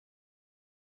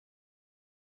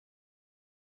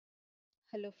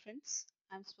Hello friends,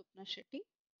 I'm Swapna Shetty.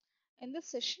 In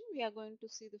this session, we are going to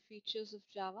see the features of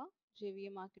Java,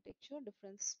 JVM architecture,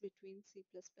 difference between C++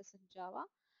 and Java,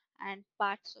 and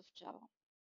parts of Java.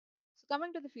 So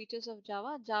coming to the features of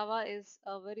Java, Java is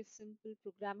a very simple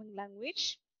programming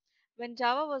language. When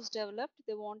Java was developed,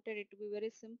 they wanted it to be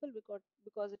very simple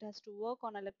because it has to work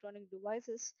on electronic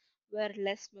devices where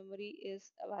less memory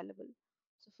is available.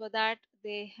 So for that,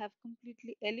 they have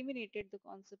completely eliminated the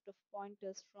concept of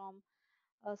pointers from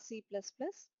C++,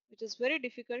 which is very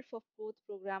difficult for both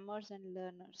programmers and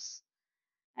learners.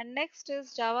 And next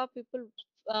is Java people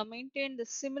maintain the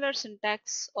similar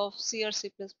syntax of C or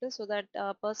C++ so that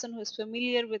a person who is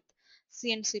familiar with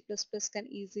C and C++ can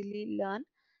easily learn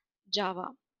Java.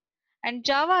 And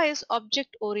Java is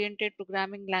object-oriented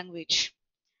programming language.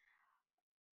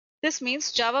 This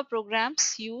means Java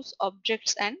programs use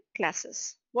objects and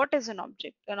classes. What is an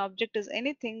object? An object is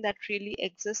anything that really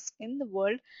exists in the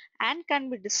world and can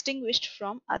be distinguished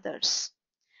from others.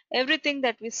 Everything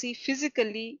that we see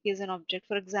physically is an object.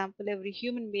 For example, every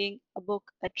human being, a book,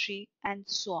 a tree, and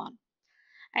so on.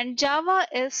 And Java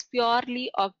is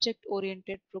purely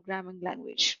object-oriented programming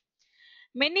language.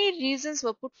 Many reasons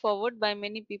were put forward by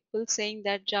many people saying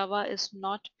that Java is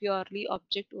not purely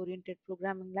object-oriented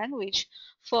programming language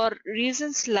for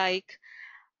reasons like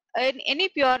any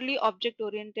purely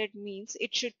object-oriented means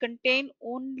it should contain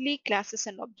only classes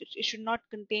and objects. It should not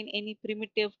contain any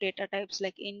primitive data types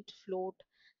like int, float,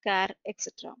 char,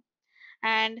 etc.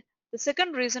 And the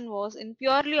second reason was in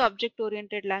purely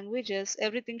object-oriented languages,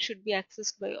 everything should be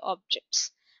accessed by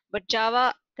objects. But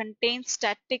Java contains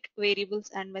static variables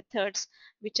and methods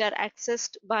which are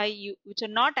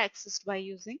not accessed by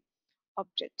using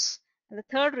objects. And the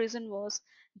third reason was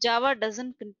Java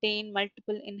doesn't contain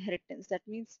multiple inheritance. That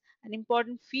means an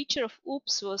important feature of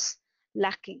OOPS was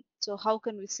lacking. So how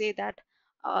can we say that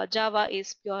Java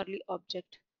is purely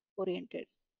object oriented?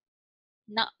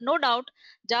 Now, no doubt,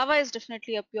 Java is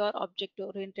definitely a pure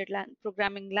object-oriented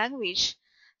programming language,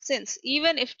 since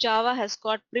even if Java has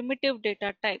got primitive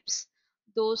data types,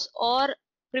 those are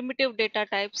primitive data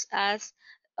types as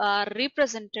are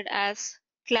represented as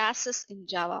classes in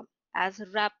Java, as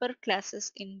wrapper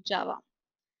classes in Java.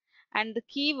 And the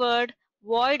keyword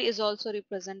void is also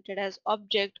represented as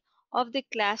object of the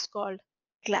class called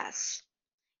class.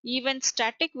 Even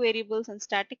static variables and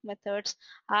static methods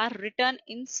are written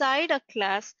inside a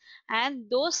class and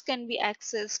those can be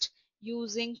accessed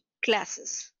using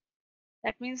classes.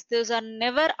 That means those are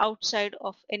never outside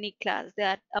of any class. They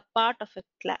are a part of a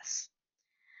class.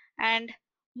 And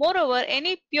moreover,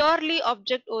 any purely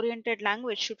object-oriented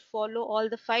language should follow all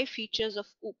the 5 features of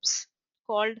OOPS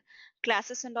called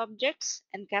classes and objects,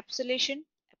 encapsulation,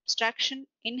 abstraction,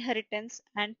 inheritance,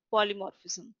 and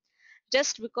polymorphism.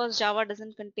 Just because Java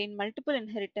doesn't contain multiple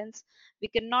inheritance, we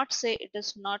cannot say it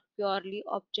is not purely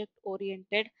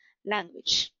object-oriented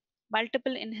language.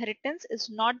 Multiple inheritance is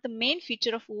not the main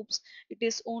feature of OOPS, it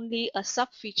is only a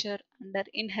sub-feature under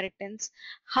inheritance.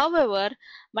 However,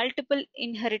 multiple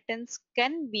inheritance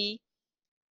can be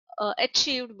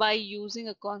achieved by using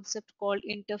a concept called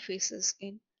interfaces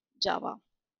in Java.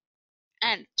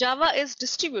 And Java is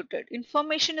distributed.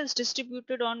 Information is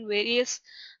distributed on various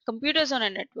computers on a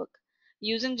network.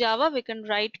 Using Java, we can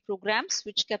write programs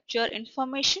which capture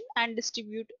information and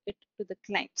distribute it to the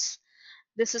clients.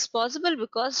 This is possible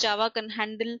because Java can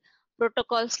handle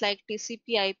protocols like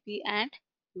TCP/IP and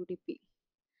UDP.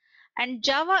 And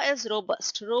Java is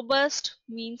robust. Robust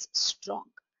means strong.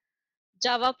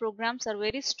 Java programs are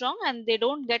very strong and they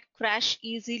don't get crash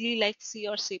easily like C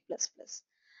or C++.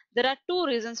 There are two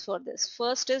reasons for this.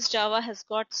 First is Java has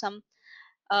got some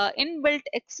inbuilt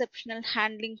exceptional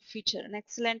handling feature, an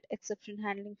excellent exception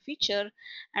handling feature,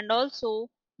 and also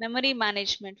memory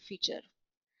management feature.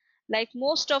 Like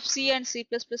most of C and C++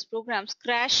 programs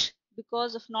crash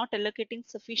because of not allocating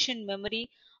sufficient memory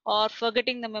or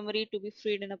forgetting the memory to be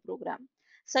freed in a program.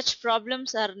 Such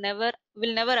problems will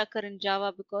never occur in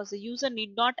Java because the user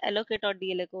need not allocate or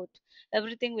deallocate.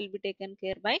 Everything will be taken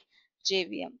care by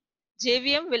JVM.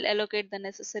 JVM will allocate the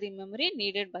necessary memory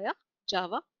needed by a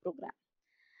Java program.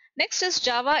 Next is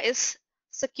Java is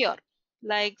secure.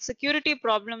 Like security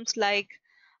problems like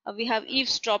we have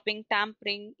eavesdropping,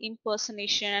 tampering,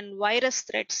 impersonation, and virus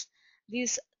threats.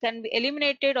 These can be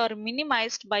eliminated or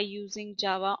minimized by using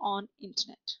Java on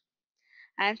internet.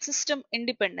 And system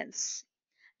independence.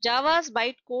 Java's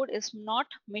bytecode is not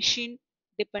machine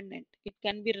dependent. It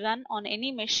can be run on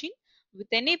any machine with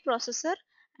any processor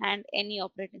and any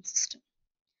operating system.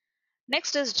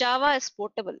 Next is Java is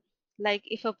portable. Like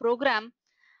if a program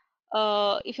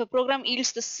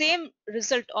yields the same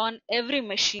result on every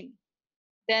machine,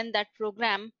 then that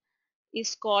program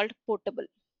is called portable.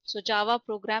 So Java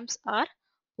programs are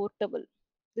portable.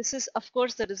 This is of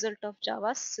course the result of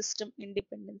Java's system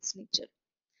independence nature.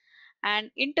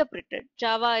 And interpreted,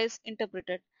 Java is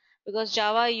interpreted because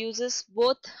Java uses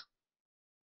both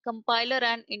compiler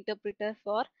and interpreter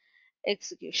for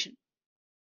execution.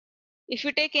 If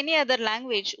you take any other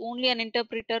language, only an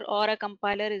interpreter or a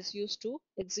compiler is used to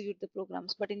execute the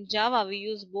programs. But in Java, we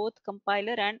use both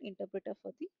compiler and interpreter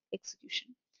for the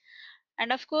execution.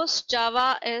 And of course,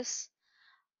 Java has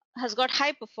got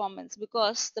high performance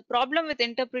because the problem with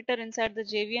interpreter inside the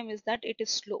JVM is that it is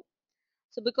slow.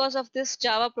 So because of this,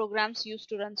 Java programs used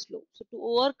to run slow. So to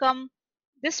overcome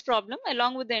this problem,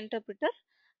 along with the interpreter,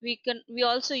 we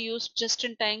also use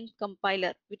just-in-time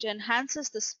compiler, which enhances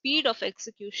the speed of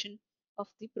execution of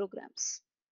the programs.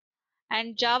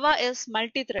 And Java is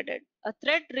multi-threaded. A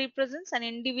thread represents an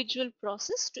individual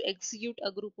process to execute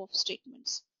a group of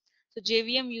statements. So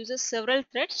JVM uses several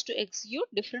threads to execute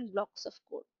different blocks of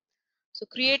code. So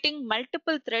creating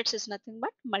multiple threads is nothing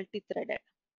but multi-threaded.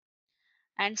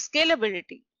 And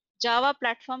scalability. Java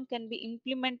platform can be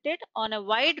implemented on a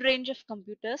wide range of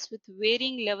computers with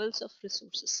varying levels of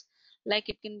resources. Like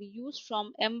it can be used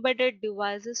from embedded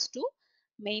devices to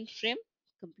mainframe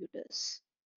computers.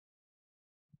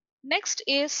 Next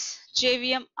is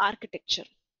JVM architecture.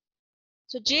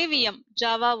 So JVM,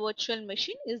 Java Virtual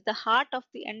Machine, is the heart of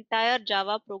the entire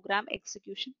Java program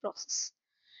execution process.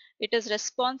 It is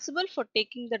responsible for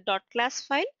taking the .class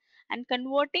file and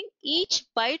converting each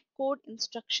bytecode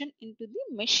instruction into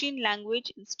the machine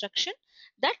language instruction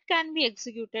that can be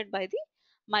executed by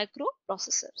the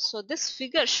microprocessor. So this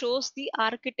figure shows the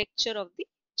architecture of the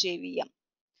JVM.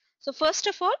 So first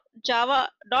of all,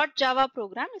 .java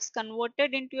program is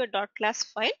converted into a .class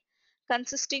file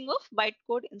consisting of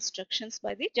bytecode instructions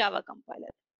by the Java compiler.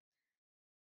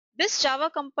 This Java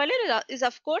compiler is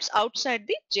of course outside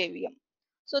the JVM.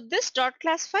 So this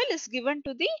 .class file is given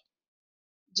to the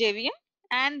JVM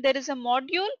and there is a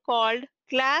module called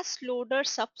class loader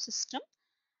subsystem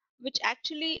which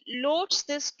actually loads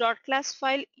this .class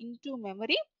file into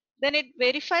memory. Then it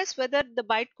verifies whether the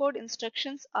bytecode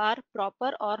instructions are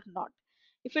proper or not.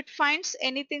 If it finds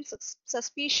anything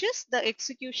suspicious, the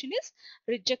execution is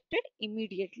rejected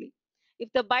immediately. If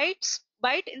the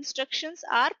byte instructions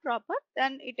are proper,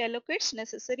 then it allocates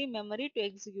necessary memory to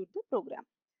execute the program.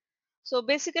 So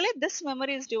basically this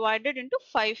memory is divided into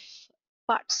 5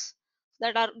 parts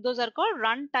those are called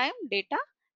runtime data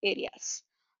areas.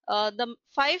 The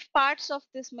 5 parts of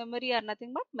this memory are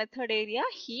nothing but method area,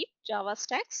 heap, Java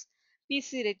stacks,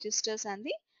 PC registers and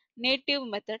the native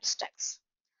method stacks.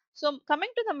 So coming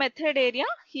to the method area,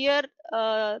 here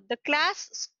the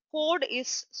class code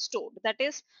is stored, that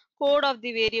is code of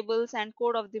the variables and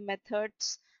code of the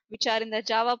methods which are in the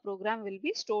Java program will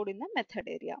be stored in the method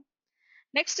area.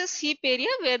 Next is heap area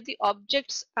where the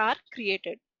objects are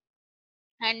created.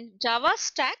 And Java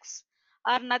stacks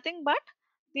are nothing but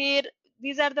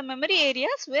these are the memory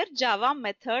areas where Java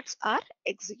methods are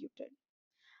executed.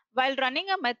 While running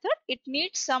a method, it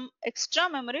needs some extra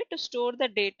memory to store the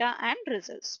data and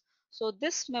results. So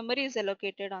this memory is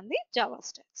allocated on the Java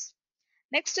stacks.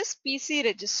 Next is PC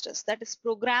registers, that is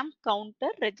program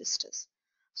counter registers.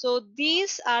 So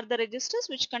these are the registers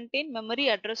which contain memory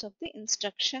address of the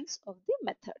instructions of the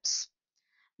methods.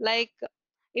 Like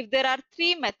if there are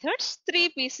 3 methods,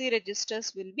 3 PC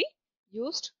registers will be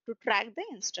used to track the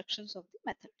instructions of the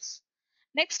methods.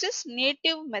 Next is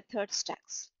native method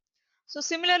stacks. So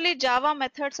similarly, Java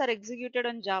methods are executed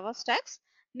on Java stacks.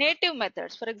 Native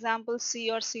methods, for example, C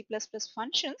or C++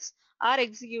 functions are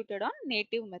executed on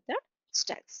native method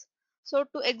stacks. So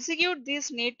to execute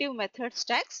these native method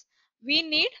stacks, we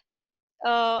need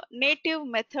native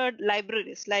method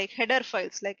libraries like header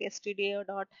files like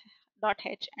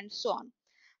stdio.h and so on.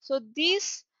 So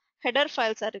these header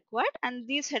files are required and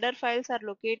these header files are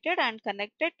located and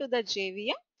connected to the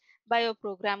JVM by a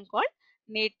program called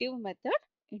native method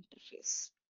interface.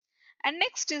 And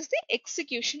next is the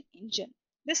execution engine.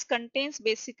 This contains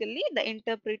basically the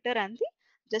interpreter and the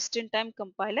just-in-time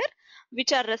compiler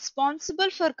which are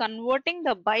responsible for converting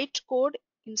the bytecode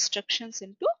instructions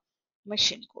into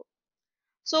machine code.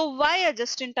 So why a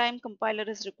just-in-time compiler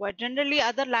is required? Generally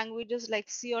other languages like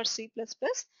C or C++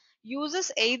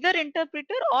 uses either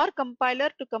interpreter or compiler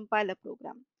to compile a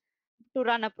program, to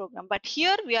run a program. But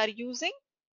here we are using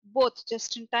both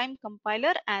just-in-time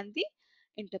compiler and the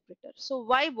interpreter. So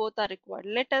why both are required?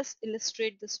 Let us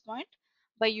illustrate this point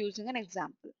by using an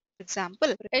example.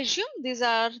 Assume these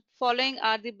are following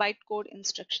are the bytecode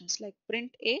instructions like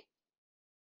print A,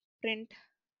 print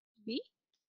B,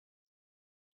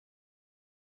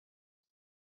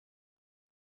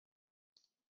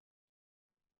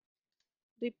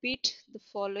 repeat the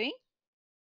following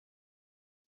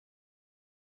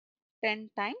 10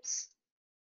 times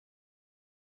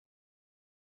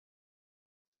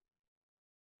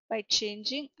by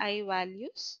changing I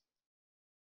values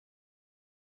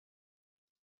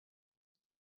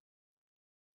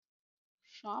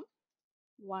from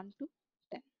 1 to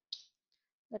 10.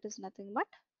 That is nothing but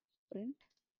print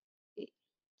A.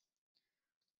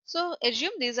 So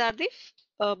assume these are the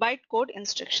bytecode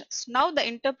instructions. Now the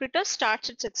interpreter starts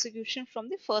its execution from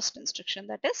the first instruction,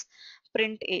 that is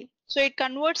print A. So it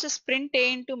converts this print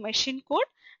A into machine code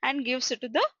and gives it to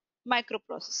the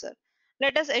microprocessor.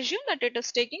 Let us assume that it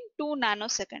is taking 2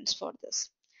 nanoseconds for this.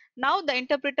 Now the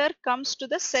interpreter comes to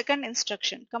the second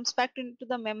instruction, comes back into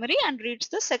the memory and reads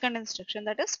the second instruction,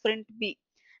 that is print B.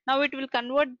 Now it will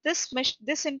convert this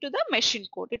into the machine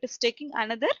code. It is taking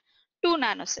another 2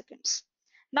 nanoseconds.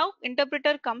 Now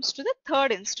interpreter comes to the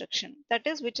third instruction, that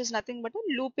is, which is nothing but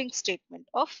a looping statement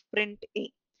of print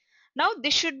A. Now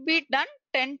this should be done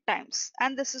 10 times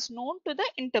and this is known to the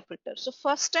interpreter. So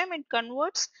first time it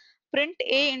converts print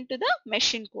A into the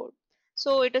machine code.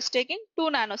 So it is taking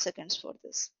 2 nanoseconds for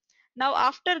this. Now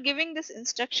after giving this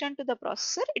instruction to the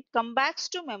processor, it comes back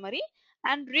to memory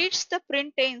and reads the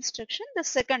print A instruction the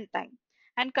second time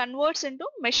and converts into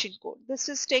machine code. This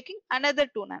is taking another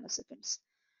 2 nanoseconds.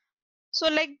 So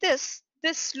like this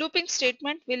looping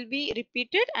statement will be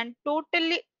repeated and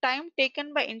totally time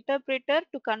taken by interpreter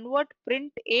to convert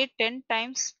print A 10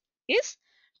 times is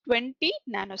 20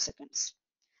 nanoseconds.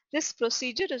 This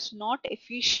procedure is not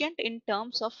efficient in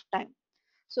terms of time.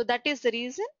 So that is the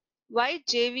reason why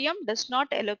JVM does not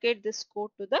allocate this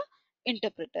code to the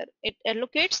interpreter. It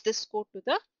allocates this code to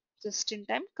the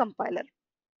just-in-time compiler.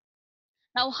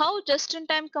 Now how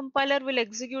just-in-time compiler will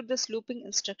execute this looping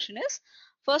instruction is,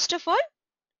 first of all,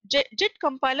 JIT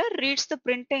compiler reads the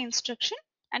print A instruction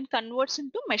and converts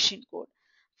into machine code.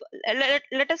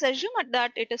 Let us assume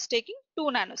that it is taking 2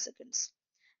 nanoseconds.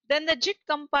 Then the JIT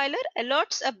compiler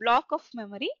allots a block of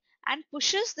memory and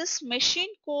pushes this machine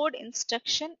code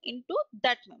instruction into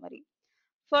that memory.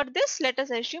 For this, let us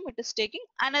assume it is taking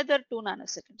another 2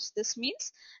 nanoseconds. This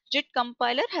means JIT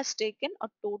compiler has taken a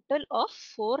total of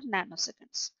 4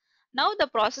 nanoseconds. Now the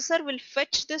processor will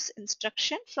fetch this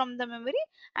instruction from the memory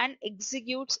and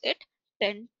executes it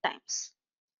 10 times.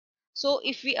 So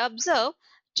if we observe,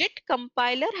 JIT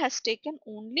compiler has taken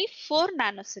only 4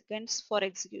 nanoseconds for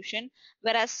execution,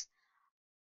 whereas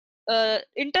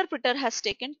interpreter has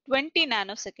taken 20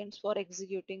 nanoseconds for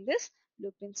executing this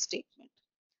looping statement.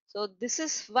 So this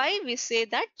is why we say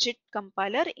that JIT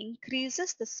compiler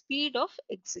increases the speed of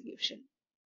execution.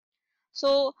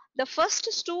 So the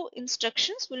first two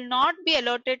instructions will not be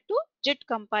allotted to JIT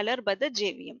compiler by the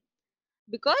JVM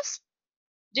because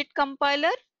JIT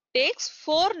compiler takes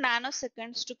 4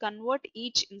 nanoseconds to convert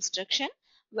each instruction,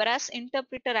 whereas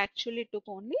interpreter actually took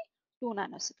only 2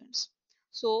 nanoseconds.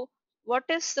 So what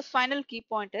is the final key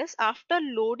point is, after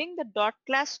loading the dot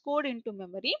class code into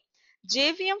memory,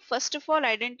 JVM first of all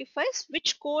identifies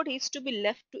which code is to be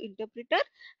left to interpreter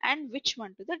and which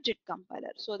one to the JIT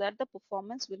compiler, so that the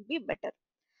performance will be better.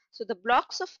 So the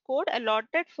blocks of code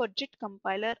allotted for JIT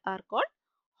compiler are called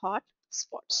hot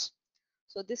spots.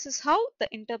 So this is how the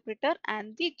interpreter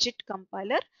and the JIT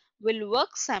compiler will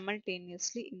work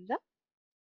simultaneously in the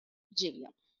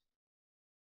JVM.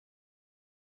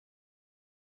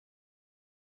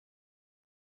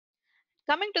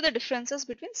 Coming to the differences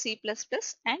between C++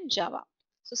 and Java.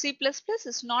 So C++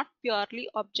 is not purely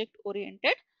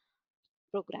object-oriented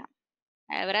program,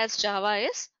 whereas Java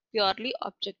is purely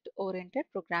object-oriented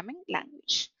programming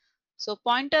language. So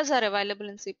pointers are available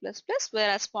in C++,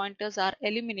 whereas pointers are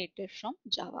eliminated from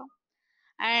Java.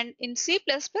 And in C++,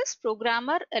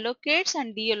 programmer allocates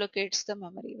and deallocates the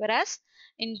memory, whereas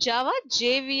in Java,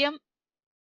 JVM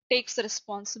takes the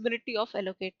responsibility of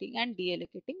allocating and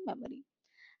deallocating memory.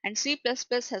 And C++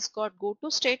 has got goto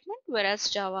statement,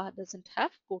 whereas Java doesn't have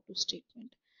goto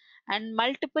statement. And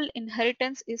multiple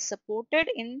inheritance is supported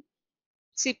in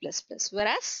C++,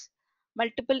 whereas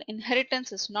multiple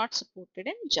inheritance is not supported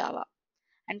in Java.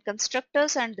 And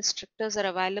constructors and destructors are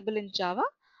available in Java,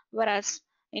 whereas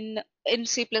in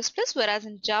C++, whereas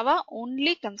in Java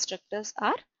only constructors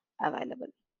are available.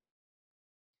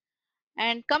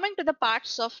 And coming to the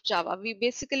parts of Java, we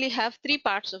basically have three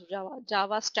parts of Java.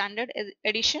 Java Standard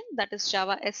Edition, that is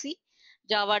Java SE,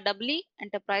 Java EE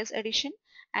Enterprise Edition,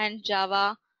 and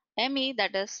Java ME,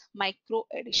 that is Micro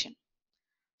Edition.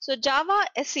 So Java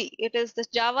SE, it is the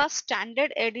Java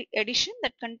Standard Edition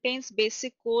that contains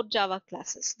basic core Java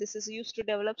classes. This is used to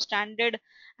develop standard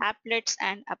applets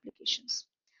and applications.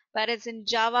 Whereas in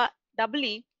Java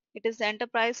EE, it is the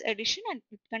Enterprise Edition and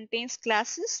it contains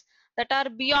classes that are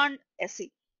beyond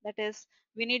SE. That is,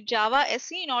 we need Java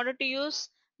SE in order to use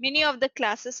many of the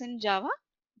classes in Java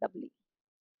EE.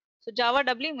 So Java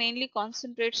EE mainly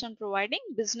concentrates on providing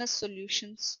business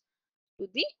solutions to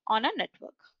the on a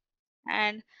network.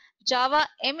 And Java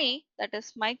ME, that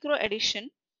is micro edition,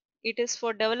 it is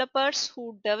for developers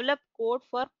who develop code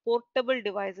for portable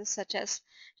devices such as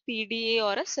PDA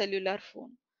or a cellular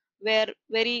phone, where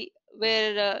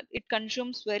it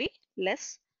consumes very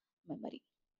less memory.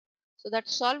 So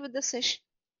that's all with the session.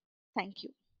 Thank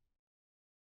you.